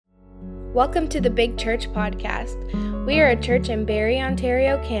Welcome to the Big Church Podcast. We are a church in Barrie,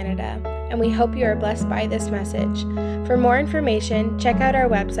 Ontario, Canada, and we hope you are blessed by this message. For more information, check out our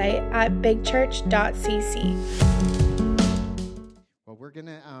website at bigchurch.cc. Well, we're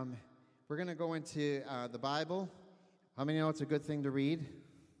gonna go into the Bible. How many know it's a good thing to read?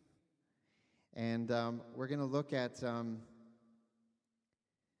 And we're gonna look at the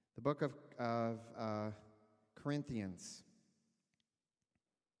book of Corinthians.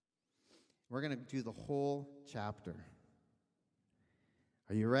 We're going to do the whole chapter.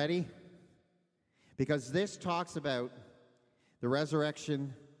 Are you ready? Because this talks about the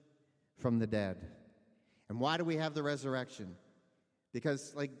resurrection from the dead. And why do we have the resurrection?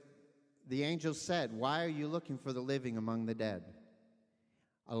 Because, like the angel said, why are you looking for the living among the dead?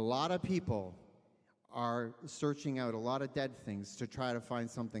 A lot of people are searching out a lot of dead things to try to find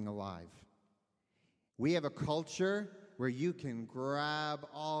something alive. We have a culture where you can grab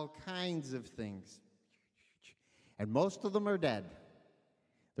all kinds of things. And most of them are dead.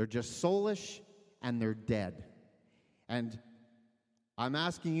 They're just soulish and they're dead. And I'm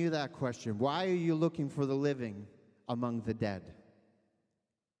asking you that question. Why are you looking for the living among the dead?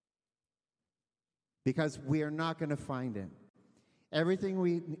 Because we are not going to find it. Everything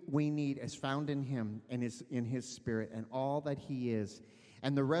we need is found in Him and is in His Spirit and all that He is.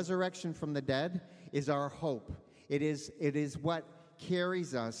 And the resurrection from the dead is our hope. It is what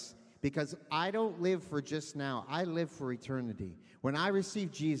carries us, because I don't live for just now. I live for eternity. When I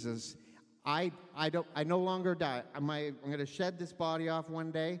receive Jesus, I no longer die. I'm going to shed this body off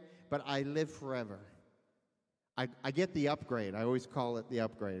one day, but I live forever. I get the upgrade. I always call it the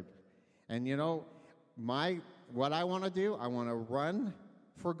upgrade. And you know, what I want to do, I want to run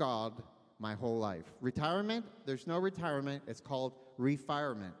for God my whole life. Retirement, there's no retirement. It's called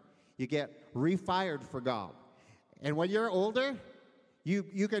refirement. You get refired for God. And when you're older,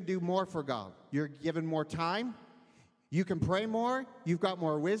 you can do more for God. You're given more time. You can pray more. You've got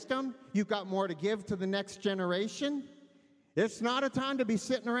more wisdom. You've got more to give to the next generation. It's not a time to be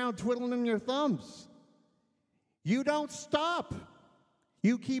sitting around twiddling your thumbs. You don't stop.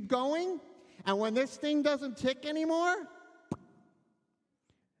 You keep going. And when this thing doesn't tick anymore,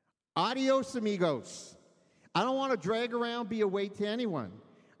 adios, amigos. I don't want to drag around, be a weight to anyone.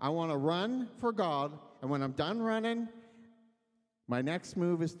 I want to run for God. And when I'm done running, my next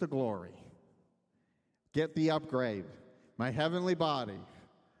move is to glory. Get the upgrade, my heavenly body.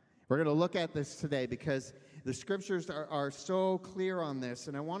 We're going to look at this today because the scriptures are so clear on this.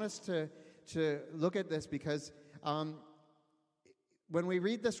 And I want us to look at this because when we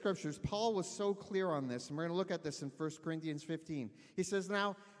read the scriptures, Paul was so clear on this. And we're going to look at this in 1 Corinthians 15. He says,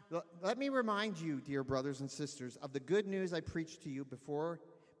 "Now, let me remind you, dear brothers and sisters, of the good news I preached to you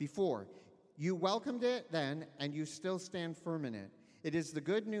before. You welcomed it then, and you still stand firm in it. It is the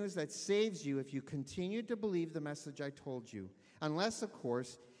good news that saves you if you continue to believe the message I told you, unless, of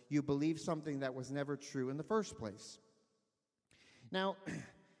course, you believe something that was never true in the first place." Now,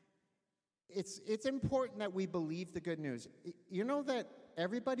 it's important that we believe the good news. You know that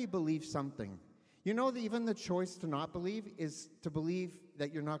everybody believes something. You know that even the choice to not believe is to believe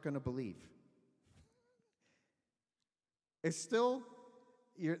that you're not going to believe. It's still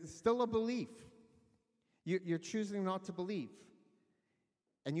a belief. You're choosing not to believe.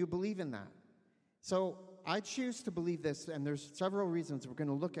 And you believe in that. So I choose to believe this, and there's several reasons. We're going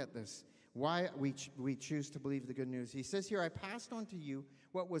to look at this, why we choose to believe the good news. He says here, "I passed on to you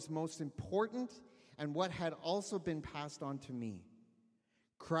what was most important and what had also been passed on to me.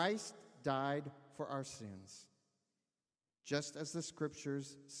 Christ died for our sins, just as the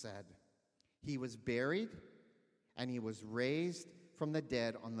scriptures said. He was buried, and he was raised from the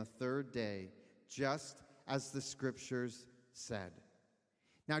dead on the third day, just as the scriptures said."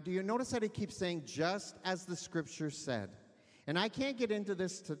 Now, do you notice that he keeps saying, just as the scriptures said? And I can't get into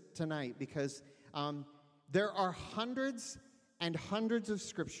this tonight because there are hundreds and hundreds of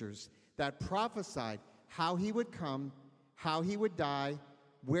scriptures that prophesied how he would come, how he would die,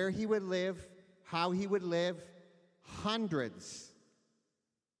 where he would live, how he would live. Hundreds.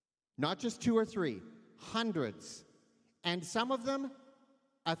 Not just two or three. Hundreds. And some of them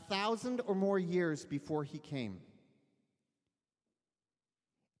 1,000 or more years before he came.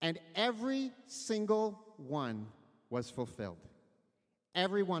 And every single one was fulfilled.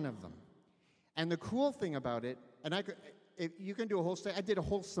 Every one of them. And the cool thing about it, and you can do a whole study. I did a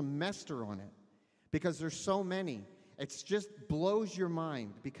whole semester on it because there's so many. It just blows your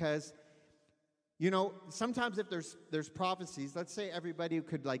mind because, you know, sometimes if there's prophecies, let's say everybody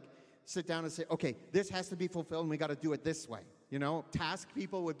could sit down and say, okay, this has to be fulfilled and we got to do it this way. You know, task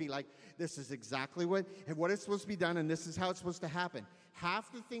people would be like, this is exactly what is supposed to be done and this is how it's supposed to happen.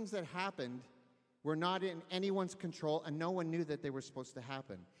 Half the things that happened were not in anyone's control and no one knew that they were supposed to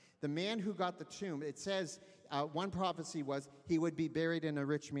happen. The man who got the tomb, it says, one prophecy was he would be buried in a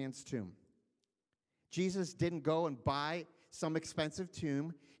rich man's tomb. Jesus didn't go and buy some expensive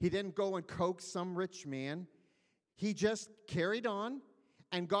tomb. He didn't go and coax some rich man. He just carried on,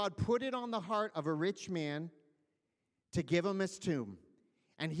 and God put it on the heart of a rich man to give him his tomb.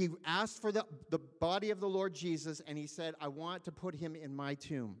 And he asked for the body of the Lord Jesus, and he said, I want to put him in my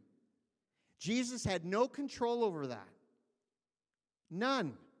tomb. Jesus had no control over that.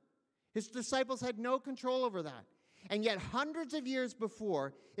 None. His disciples had no control over that. And yet hundreds of years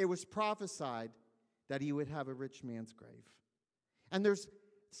before, it was prophesied that he would have a rich man's grave. And there's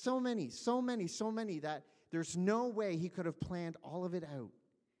so many that there's no way he could have planned all of it out.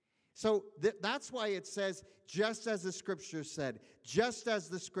 So that's why it says, just as the Scripture said, just as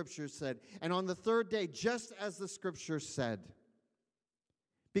the Scripture said, and on the third day, just as the Scripture said.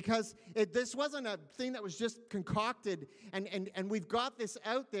 Because this wasn't a thing that was just concocted, and we've got this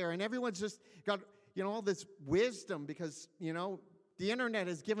out there, and everyone's just got, all this wisdom because, the internet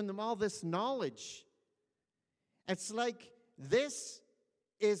has given them all this knowledge. It's like this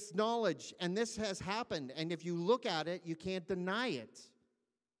is knowledge, and this has happened, and if you look at it, you can't deny it.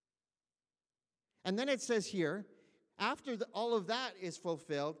 And then it says here, after all of that is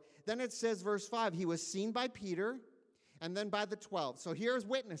fulfilled, then it says, verse 5, he was seen by Peter, and then by the 12. So here's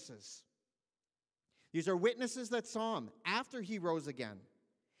witnesses. These are witnesses that saw him after he rose again.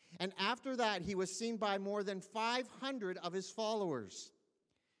 And after that, he was seen by more than 500 of his followers.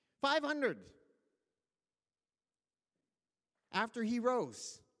 500. After he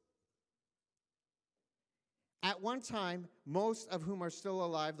rose. At one time, most of whom are still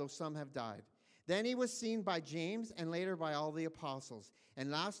alive, though some have died. Then he was seen by James and later by all the apostles. And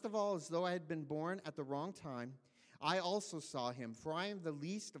last of all, as though I had been born at the wrong time, I also saw him, for I am the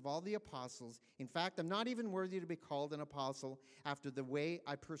least of all the apostles. In fact, I'm not even worthy to be called an apostle after the way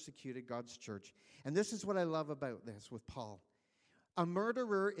I persecuted God's church. And this is what I love about this with Paul. A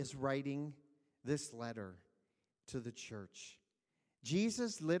murderer is writing this letter to the church.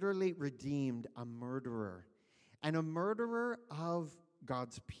 Jesus literally redeemed a murderer, and a murderer of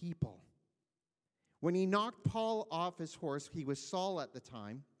God's people. When he knocked Paul off his horse, he was Saul at the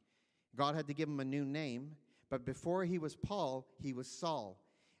time. God had to give him a new name. But before he was Paul, he was Saul.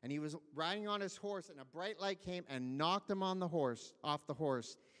 And he was riding on his horse, and a bright light came and knocked him off the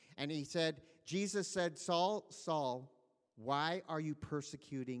horse. And he said, Jesus said, Saul, Saul, why are you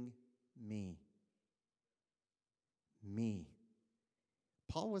persecuting me? Me.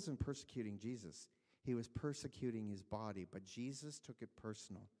 Paul wasn't persecuting Jesus. He was persecuting his body, but Jesus took it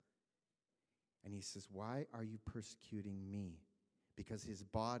personal. And he says, why are you persecuting me? Because his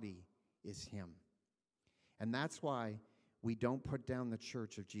body is him. And that's why we don't put down the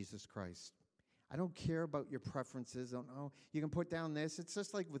church of Jesus Christ. I don't care about your preferences. Oh, you can put down this. It's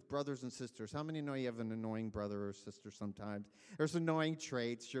just like with brothers and sisters. How many know you have an annoying brother or sister sometimes? There's annoying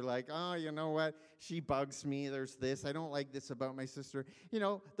traits. You're like, oh, you know what? She bugs me. There's this. I don't like this about my sister.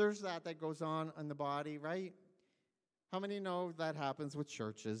 There's that goes on in the body, right? How many know that happens with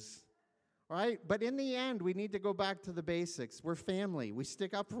churches? Right? But in the end, we need to go back to the basics. We're family. We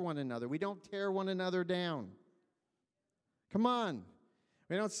stick up for one another. We don't tear one another down. Come on.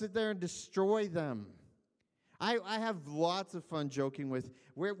 We don't sit there and destroy them. I have lots of fun joking with,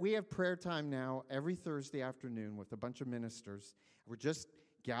 we have prayer time now every Thursday afternoon with a bunch of ministers. We're just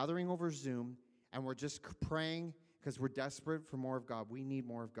gathering over Zoom, and we're just praying because we're desperate for more of God. We need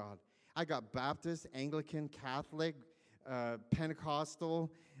more of God. I got Baptist, Anglican, Catholic,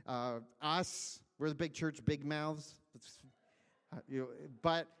 Pentecostal, us. We're the big church, big mouths.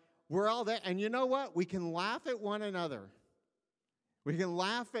 But we're all there. And you know what? We can laugh at one another. We can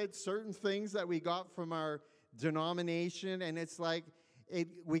laugh at certain things that we got from our denomination, and it's like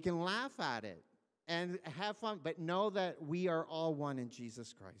we can laugh at it and have fun, but know that we are all one in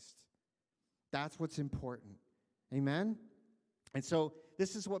Jesus Christ. That's what's important. Amen? And so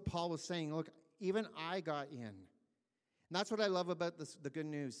this is what Paul was saying. Look, even I got in. And that's what I love about the good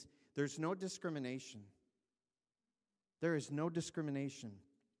news. There's no discrimination. There is no discrimination.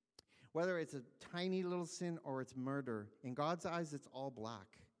 Whether it's a tiny little sin or it's murder, in God's eyes, it's all black.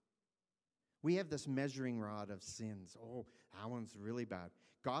 We have this measuring rod of sins. Oh, that one's really bad.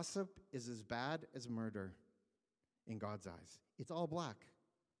 Gossip is as bad as murder in God's eyes. It's all black.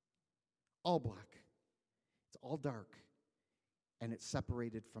 All black. It's all dark. And it's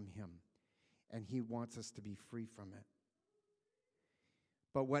separated from Him. And He wants us to be free from it.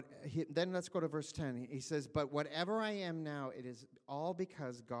 Then let's go to verse 10. He says, "But whatever I am now, it is all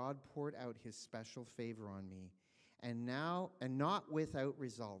because God poured out his special favor on me, and not without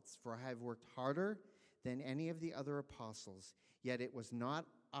results, for I have worked harder than any of the other apostles, yet it was not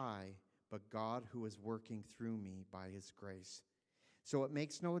I, but God who is working through me by his grace. So it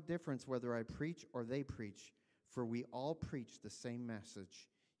makes no difference whether I preach or they preach, for we all preach the same message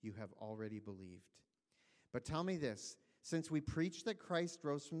you have already believed. But tell me this, since we preach that Christ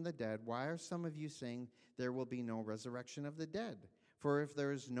rose from the dead, why are some of you saying there will be no resurrection of the dead? For if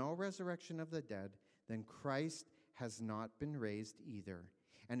there is no resurrection of the dead, then Christ has not been raised either.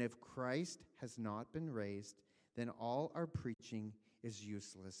 And if Christ has not been raised, then all our preaching is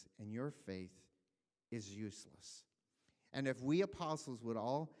useless, and your faith is useless. And if we apostles would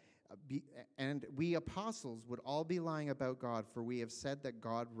all be lying about God, for we have said that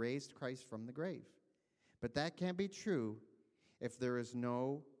God raised Christ from the grave. But that can't be true if there is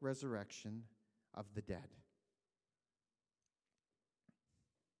no resurrection of the dead."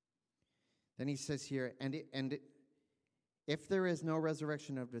 Then he says here, and if there is no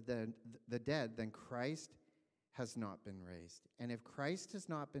resurrection of the dead, then Christ has not been raised. And if Christ has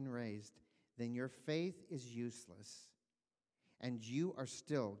not been raised, then your faith is useless, and you are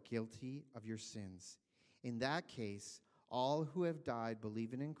still guilty of your sins. In that case, all who have died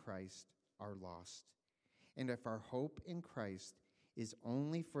believing in Christ are lost. And if our hope in Christ is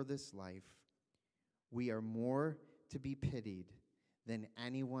only for this life, we are more to be pitied than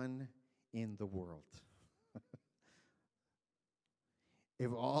anyone in the world.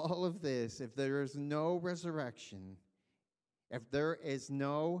 If all of this, if there is no resurrection, if there is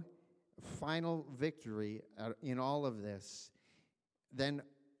no final victory in all of this, then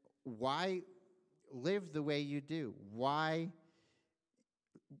why live the way you do? Why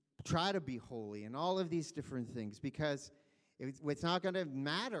try to be holy and all of these different things? Because it's not going to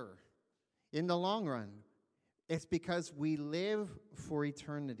matter in the long run. It's because we live for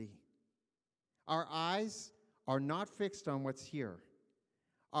eternity. Our eyes are not fixed on what's here.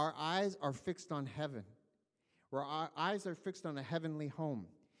 Our eyes are fixed on heaven, where our eyes are fixed on a heavenly home,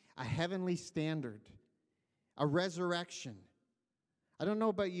 a heavenly standard, a resurrection. I don't know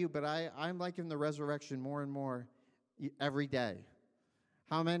about you, but I'm liking the resurrection more and more every day.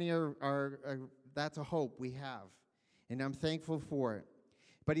 How many are that's a hope we have, and I'm thankful for it.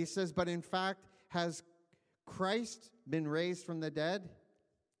 But he says, but in fact, has Christ been raised from the dead?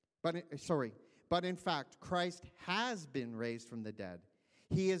 But in fact, Christ has been raised from the dead.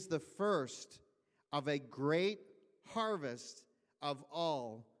 He is the first of a great harvest of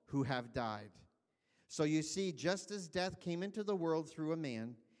all who have died. So you see, just as death came into the world through a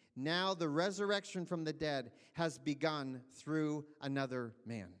man, now the resurrection from the dead has begun through another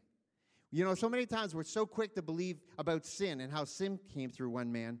man. You know, so many times we're so quick to believe about sin and how sin came through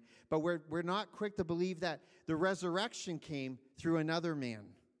one man, but we're not quick to believe that the resurrection came through another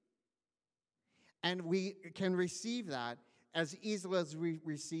man. And we can receive that as easily as we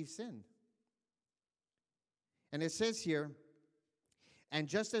receive sin. And it says here, and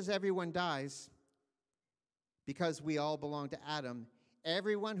just as everyone dies, because we all belong to Adam,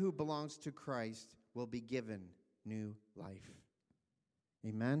 everyone who belongs to Christ will be given new life.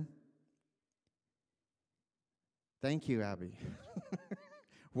 Amen? Thank you, Abby.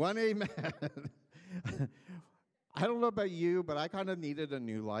 One amen. I don't know about you, but I kind of needed a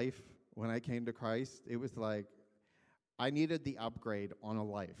new life when I came to Christ. It was like I needed the upgrade on a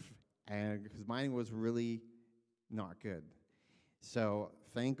life, and because mine was really not good. So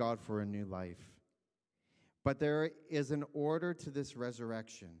thank God for a new life. But there is an order to this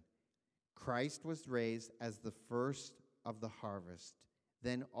resurrection. Christ was raised as the first of the harvest.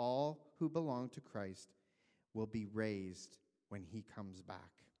 Then all who belong to Christ will be raised when he comes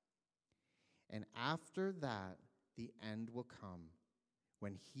back. And after that, the end will come,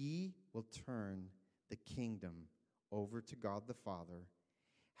 when he will turn the kingdom over to God the Father,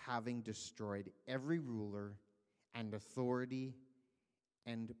 having destroyed every ruler and authority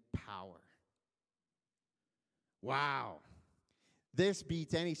and power. Wow. This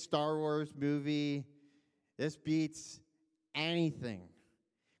beats any Star Wars movie. This beats anything.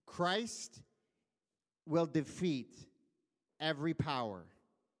 Christ will defeat every power.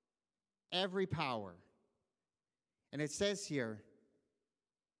 Every power. And it says here,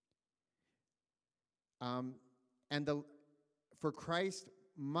 for Christ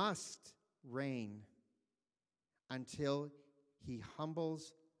must reign until he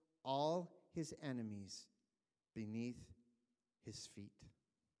humbles all his enemies beneath his feet.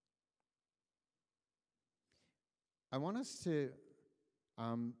 I want us to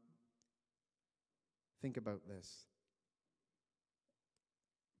think about this.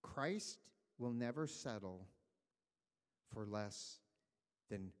 Christ will never settle for less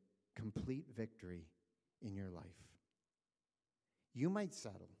than complete victory in your life. You might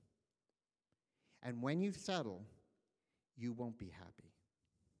settle. And when you settle, you won't be happy.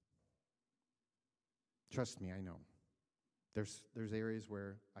 Trust me, I know. There's areas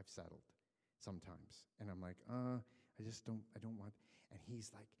where I've settled sometimes. And I'm like, I don't want. And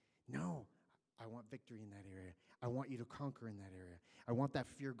he's like, no, I want victory in that area. I want you to conquer in that area. I want that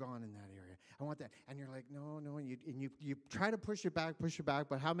fear gone in that area. I want that. And you're like, no. And you try to push it back.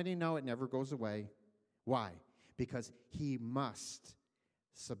 But how many know it never goes away? Why? Because he must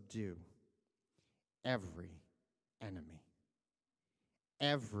subdue every enemy.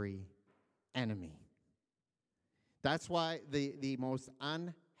 Every enemy. That's why the most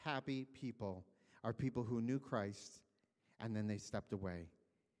unhappy people are people who knew Christ and then they stepped away.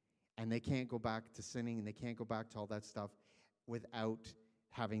 And they can't go back to sinning and they can't go back to all that stuff without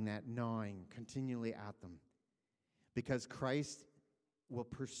having that gnawing continually at them. Because Christ will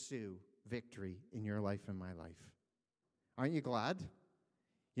pursue victory in your life and my life. Aren't you glad?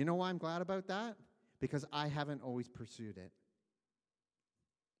 You know why I'm glad about that? Because I haven't always pursued it.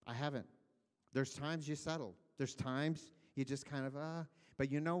 I haven't. There's times you settle. There's times you just kind of,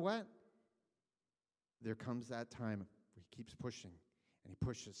 But you know what? There comes that time where he keeps pushing, and he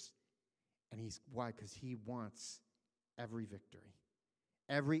pushes. And why? Because he wants every victory.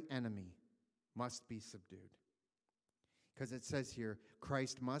 Every enemy must be subdued. Because it says here,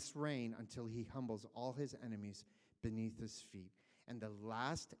 Christ must reign until he humbles all his enemies beneath his feet. And the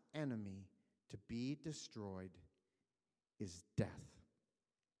last enemy to be destroyed is death.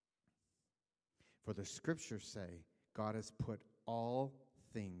 For the scriptures say, God has put all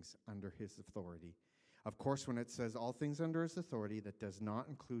things under his authority. Of course, when it says all things under his authority, that does not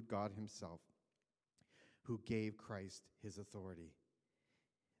include God himself, who gave Christ his authority.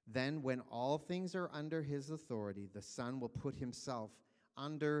 Then, when all things are under his authority, the Son will put himself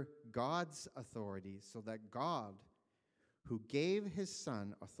under God's authority, so that God, who gave his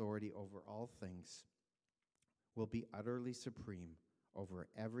Son authority over all things, will be utterly supreme over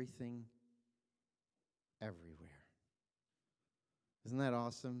everything, everywhere. Isn't that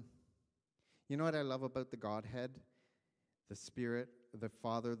awesome? You know what I love about the Godhead? The Spirit, the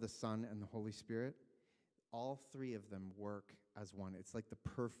Father, the Son, and the Holy Spirit? All three of them work as one. It's like the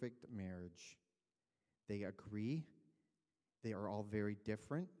perfect marriage. They agree. They are all very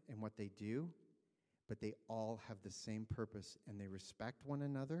different in what they do, but they all have the same purpose, and they respect one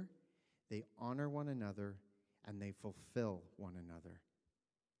another, they honor one another, and they fulfill one another.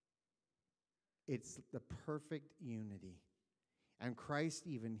 It's the perfect unity. And Christ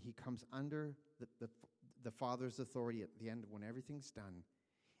even, he comes under the Father's authority at the end when everything's done,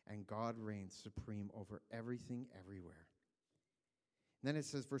 and God reigns supreme over everything, everywhere. And then it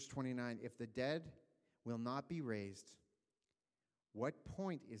says, verse 29, if the dead will not be raised, what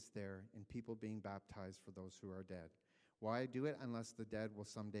point is there in people being baptized for those who are dead? Why do it unless the dead will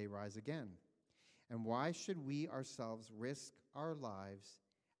someday rise again? And why should we ourselves risk our lives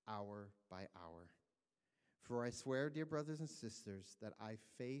hour by hour? For I swear, dear brothers and sisters, that I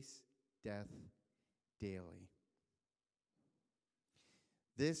face death daily.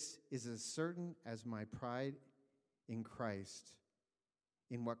 This is as certain as my pride in Christ,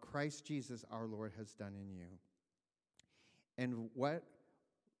 in what Christ Jesus our Lord has done in you. And what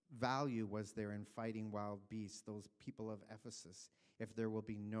value was there in fighting wild beasts, those people of Ephesus, if there will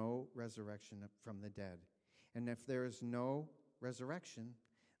be no resurrection from the dead? And if there is no resurrection,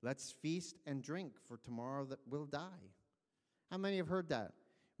 let's feast and drink, for tomorrow that we'll die. How many have heard that?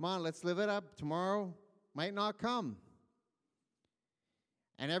 Come on, let's live it up. Tomorrow might not come.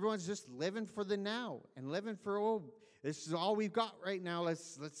 And everyone's just living for the now and living for, this is all we've got right now.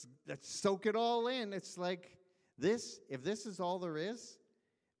 Let's soak it all in. It's like this, if this is all there is,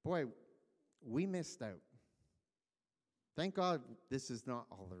 boy, we missed out. Thank God this is not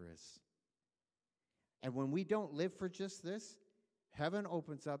all there is. And when we don't live for just this, heaven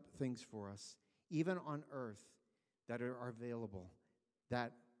opens up things for us, even on earth, that are available,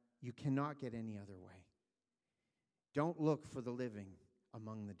 that you cannot get any other way. Don't look for the living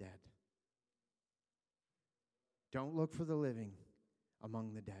among the dead. Don't look for the living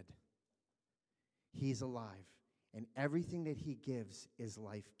among the dead. He's alive, and everything that he gives is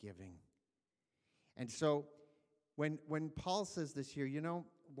life-giving. And so when Paul says this here,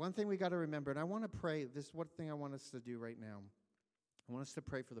 one thing we got to remember, and I want to pray, this is one thing I want us to do right now. I want us to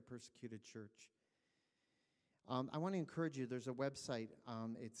pray for the persecuted church. I want to encourage you. There's a website.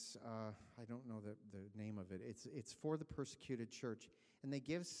 It's I don't know the name of it. It's for the persecuted church, and they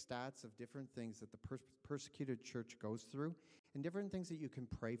give stats of different things that the persecuted church goes through and different things that you can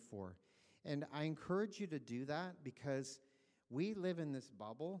pray for. And I encourage you to do that because we live in this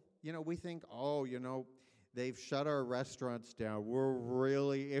bubble. We think, they've shut our restaurants down.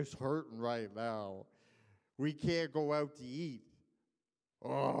 It's hurting right now. We can't go out to eat.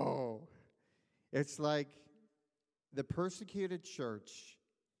 Oh, it's like the persecuted church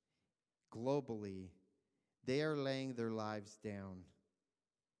globally, they are laying their lives down.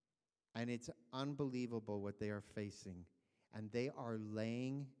 And it's unbelievable what they are facing. And they are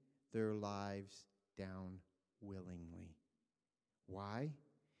laying their lives down willingly. Why?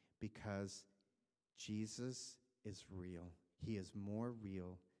 Because Jesus is real. He is more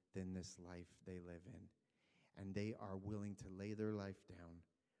real than this life they live in. And they are willing to lay their life down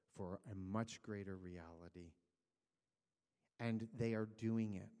for a much greater reality. And they are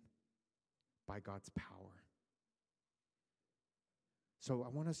doing it by God's power. So I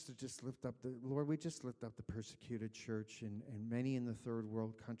want us to just lift up Lord, we just lift up the persecuted church and many in the third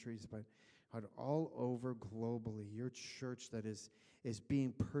world countries, but all over globally, your church that is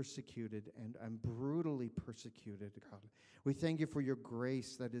being persecuted and brutally persecuted, God. We thank you for your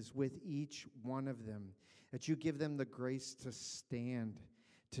grace that is with each one of them, that you give them the grace to stand.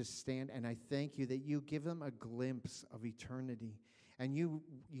 And I thank you that you give them a glimpse of eternity. And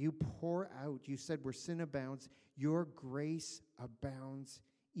you pour out, you said where sin abounds, your grace abounds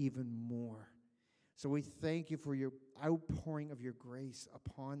even more. So we thank you for your outpouring of your grace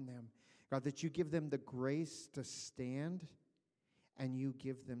upon them. God, that you give them the grace to stand and you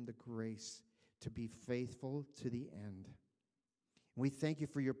give them the grace to be faithful to the end. We thank you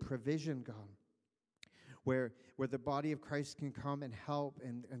for your provision, God, where the body of Christ can come and help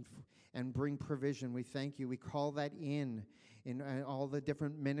and bring provision. We thank you. We call that in all the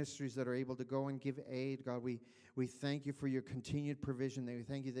different ministries that are able to go and give aid. God, we thank you for your continued provision. We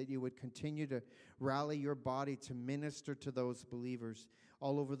thank you that you would continue to rally your body to minister to those believers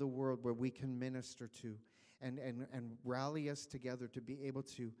all over the world where we can minister to, and rally us together to be able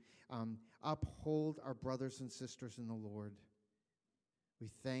to uphold our brothers and sisters in the Lord. We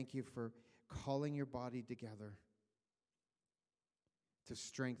thank you for calling your body together to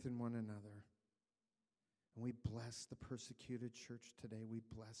strengthen one another. And we bless the persecuted church today. We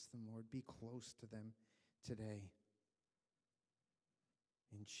bless them, Lord. Be close to them today.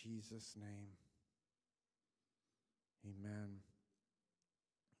 In Jesus' name, amen.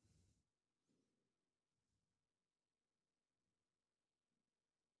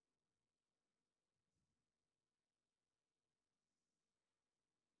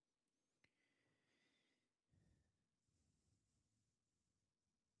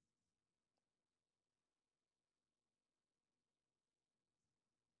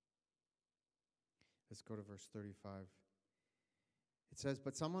 Let's go to verse 35. It says,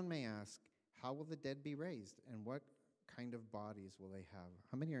 "But someone may ask, how will the dead be raised? And what kind of bodies will they have?"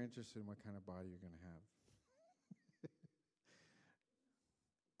 How many are interested in what kind of body you're going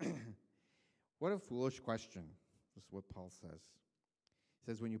to have? What a foolish question. This is what Paul says. He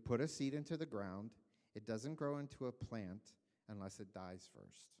says, when you put a seed into the ground, it doesn't grow into a plant unless it dies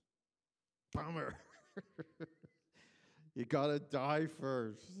first. Bummer. You got to die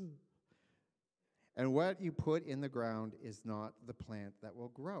first. And what you put in the ground is not the plant that will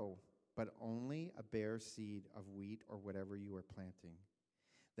grow, but only a bare seed of wheat or whatever you are planting.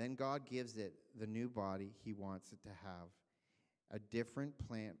 Then God gives it the new body he wants it to have. A different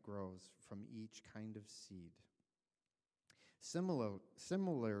plant grows from each kind of seed.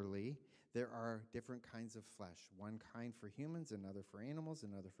 Similarly, there are different kinds of flesh, one kind for humans, another for animals,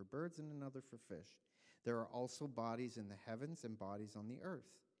 another for birds, and another for fish. There are also bodies in the heavens and bodies on the earth.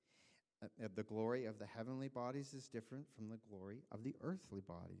 The glory of the heavenly bodies is different from the glory of the earthly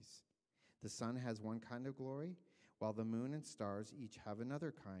bodies. The sun has one kind of glory, while the moon and stars each have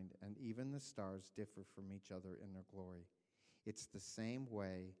another kind, and even the stars differ from each other in their glory. It's the same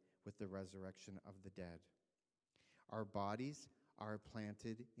way with the resurrection of the dead. Our bodies are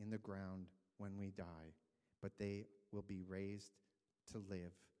planted in the ground when we die, but they will be raised to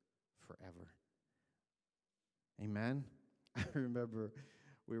live forever. Amen? I remember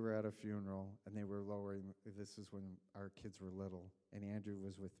we were at a funeral, and they were lowering, this is when our kids were little, and Andrew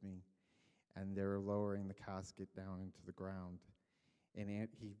was with me, and they were lowering the casket down into the ground. And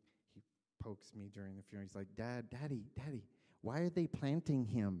he pokes me during the funeral. He's like, Daddy, why are they planting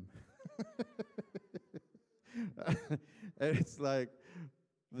him? And it's like,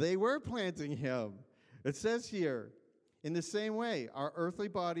 they were planting him. It says here, in the same way, our earthly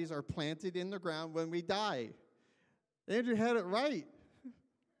bodies are planted in the ground when we die. Andrew had it right.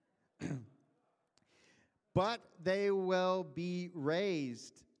 but they will be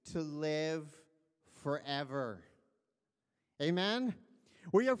raised to live forever. Amen?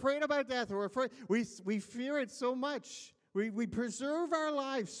 We're afraid about death. We're afraid. We fear it so much. We preserve our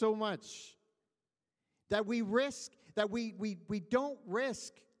lives so much that we don't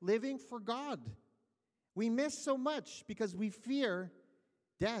risk living for God. We miss so much because we fear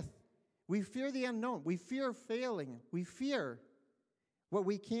death. We fear the unknown. We fear failing. We fear what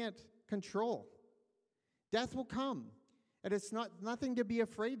we can't control. Death will come, and it's nothing to be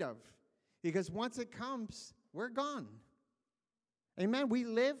afraid of, because once it comes, we're gone. Amen? We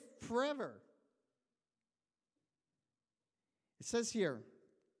live forever. It says here,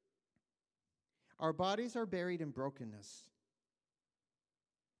 our bodies are buried in brokenness,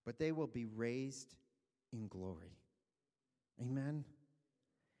 but they will be raised in glory. Amen?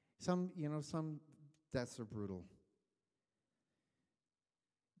 Some deaths are brutal.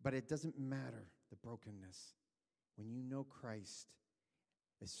 But it doesn't matter, the brokenness. When you know Christ,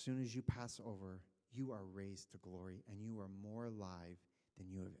 as soon as you pass over, you are raised to glory, and you are more alive than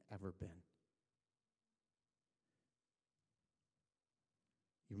you have ever been.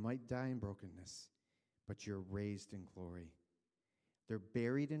 You might die in brokenness, but you're raised in glory. They're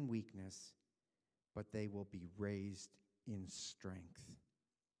buried in weakness, but they will be raised in strength.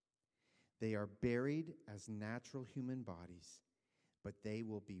 They are buried as natural human bodies, but they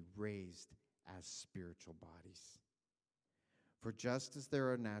will be raised as spiritual bodies. For just as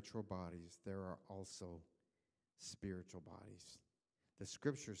there are natural bodies, there are also spiritual bodies. The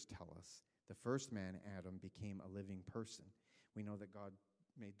scriptures tell us the first man, Adam, became a living person. We know that God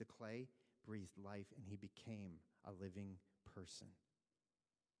made the clay, breathed life, and he became a living person.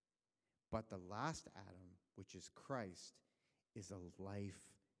 But the last Adam, which is Christ, is a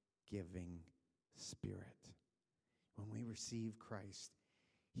life-giving spirit. When we receive Christ,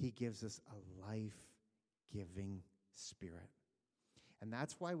 he gives us a life-giving spirit. And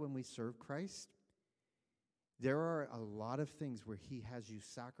that's why when we serve Christ, there are a lot of things where he has you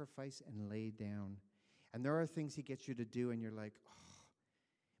sacrifice and lay down. And there are things he gets you to do, and you're like, oh.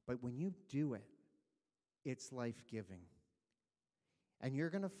 But when you do it, it's life-giving. And you're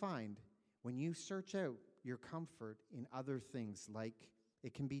going to find when you search out your comfort in other things, like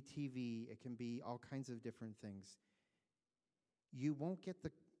it can be TV, it can be all kinds of different things, you won't get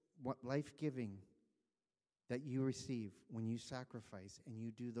what life-giving that you receive when you sacrifice and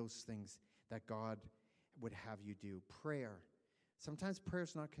you do those things that God would have you do. Prayer. Sometimes prayer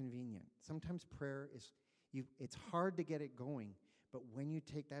is not convenient. Sometimes prayer it's hard to get it going, but when you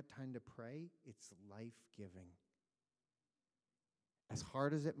take that time to pray, it's life-giving. As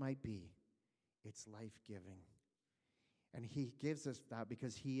hard as it might be, it's life-giving. And he gives us that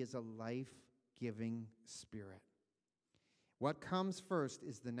because he is a life-giving spirit. What comes first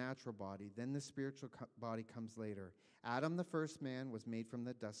is the natural body, then the spiritual body comes later. Adam, the first man, was made from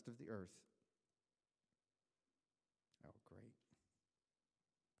the dust of the earth. Oh, great.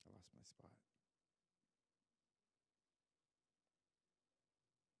 I lost my spot.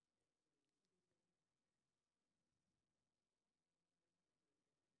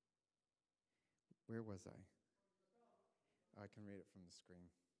 Where was I? I can read it from the screen.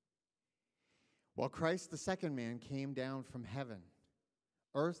 While Christ, the second man, came down from heaven,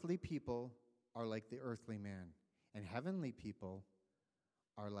 earthly people are like the earthly man, and heavenly people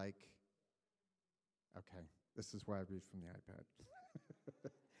are like, okay, this is why I read from the iPad.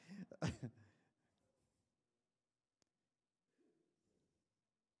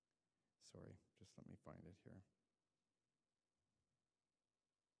 Sorry, just let me find it here.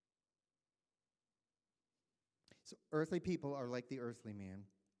 So earthly people are like the earthly man,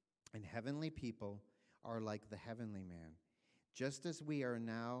 and heavenly people are like the heavenly man. Just as we are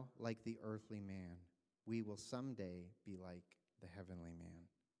now like the earthly man, we will someday be like the heavenly man.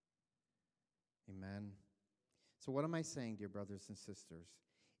 Amen. So what am I saying, dear brothers and sisters?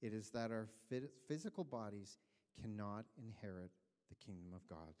 It is that our physical bodies cannot inherit the kingdom of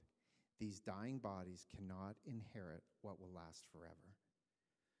God. These dying bodies cannot inherit what will last forever.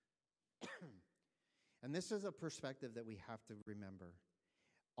 And this is a perspective that we have to remember.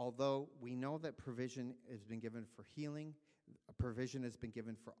 Although we know that provision has been given for healing, provision has been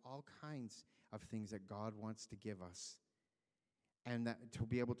given for all kinds of things that God wants to give us, and that to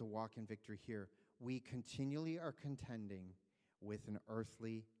be able to walk in victory here, we continually are contending with an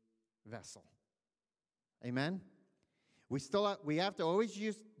earthly vessel. Amen? We have to always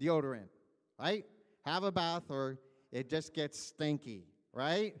use deodorant, right? Have a bath or it just gets stinky,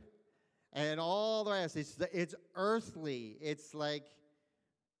 right? And all the rest, it's earthly. It's like,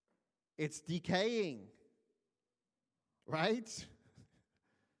 it's decaying, right?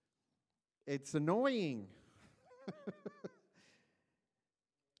 It's annoying,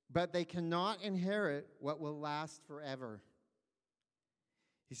 But they cannot inherit what will last forever.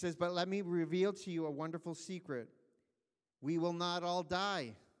 He says, but let me reveal to you a wonderful secret. We will not all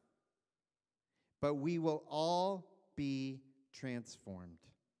die, but we will all be transformed.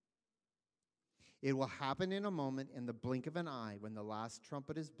 It will happen in a moment, in the blink of an eye, when the last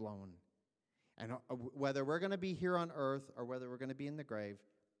trumpet is blown. And whether we're going to be here on earth or whether we're going to be in the grave,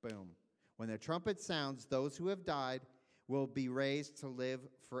 boom. When the trumpet sounds, those who have died will be raised to live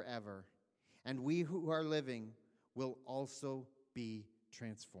forever. And we who are living will also be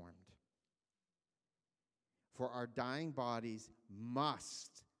transformed. For our dying bodies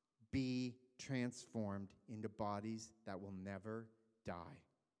must be transformed into bodies that will never die.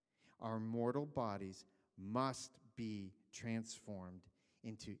 Our mortal bodies must be transformed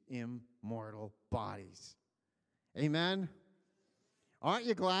into immortal bodies. Amen? Aren't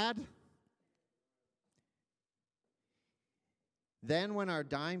you glad? Then when our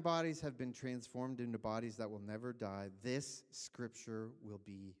dying bodies have been transformed into bodies that will never die, this scripture will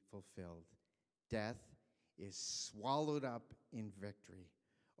be fulfilled. Death is swallowed up in victory.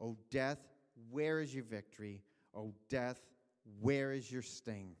 O death, where is your victory? O death, where is your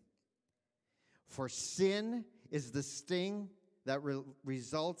sting? For sin is the sting that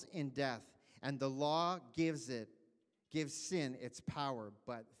results in death, and the law gives sin its power.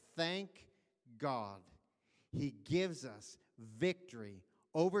 But thank God, he gives us victory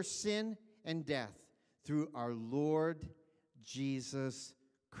over sin and death through our Lord Jesus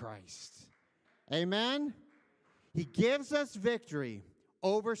Christ. Amen? He gives us victory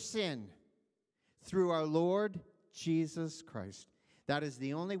over sin through our Lord Jesus Christ. That is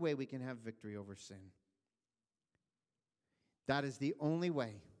the only way we can have victory over sin. That is the only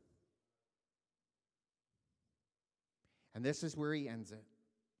way. And this is where he ends it.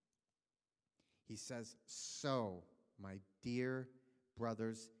 He says, so, my dear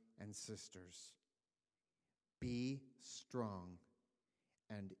brothers and sisters, be strong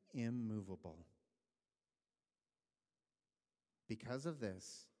and immovable. Because of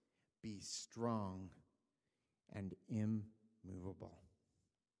this, be strong and immovable.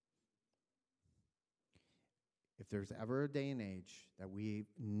 If there's ever a day and age that we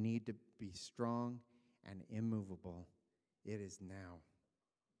need to be strong and immovable, it is now.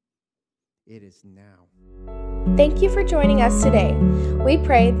 It is now. Thank you for joining us today. We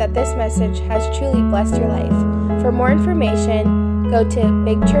pray that this message has truly blessed your life. For more information, go to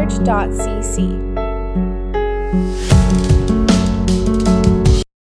bigchurch.cc.